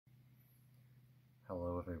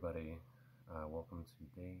Hello everybody, welcome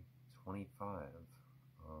to day 25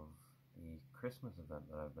 of the Christmas event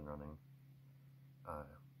that I've been running.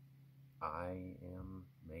 I am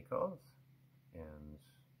Makov, and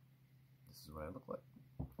this is what I look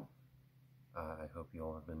like. I hope you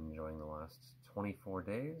all have been enjoying the last 24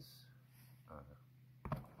 days.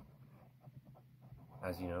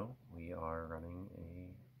 As you know, we are running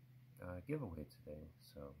a giveaway today,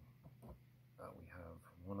 so we have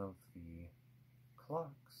one of the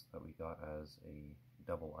clocks that we got as a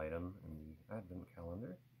double item in the advent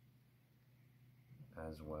calendar,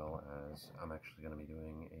 as well as I'm actually going to be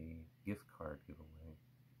doing a gift card giveaway,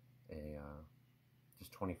 a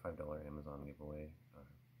just $25 Amazon giveaway.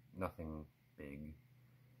 Nothing big.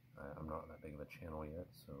 I'm not that big of a channel yet,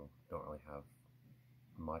 so don't really have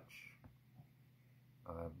much.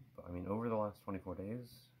 But I mean, over the last 24 days,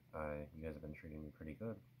 you guys have been treating me pretty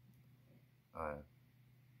good.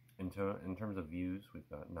 In terms of views, we've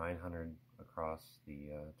got 900 across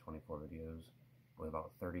the 24 videos, with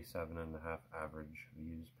about 37.5 average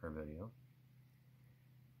views per video.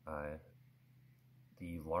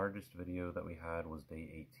 The largest video that we had was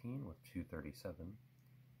day 18 with 237.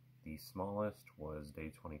 The smallest was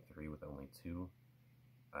day 23 with only 2.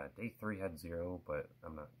 Day 3 had 0, but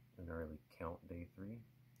I'm not going to really count day 3.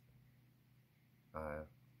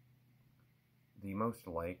 The most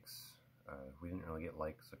likes, we didn't really get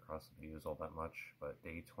likes across the videos all that much, but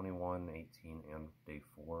day 21, 18, and day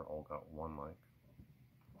 4 all got 1 like.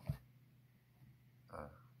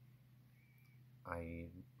 I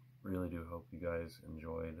really do hope you guys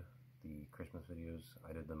enjoyed the Christmas videos.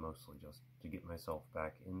 I did them mostly just to get myself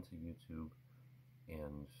back into YouTube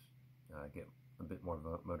and get a bit more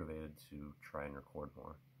motivated to try and record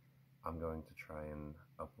more. I'm going to try and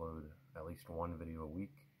upload at least 1 video a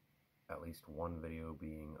week, at least 1 video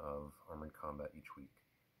being of Armored Combat each week.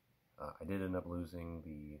 I did end up losing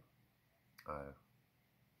the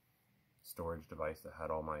storage device that had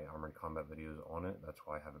all my Armored Combat videos on it. That's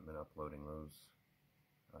why I haven't been uploading those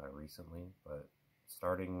recently, but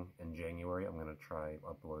starting in January, I'm going to try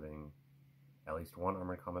uploading at least 1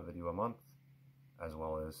 Armored Combat video a month, as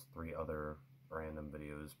well as 3 other random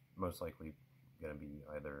videos, most likely going to be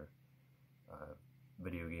either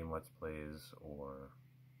video game Let's Plays or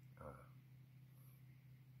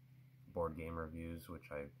board game reviews, which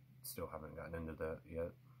I still haven't gotten into that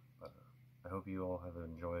yet. But I hope you all have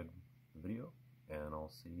enjoyed the video, and I'll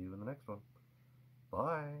see you in the next one.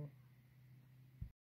 Bye!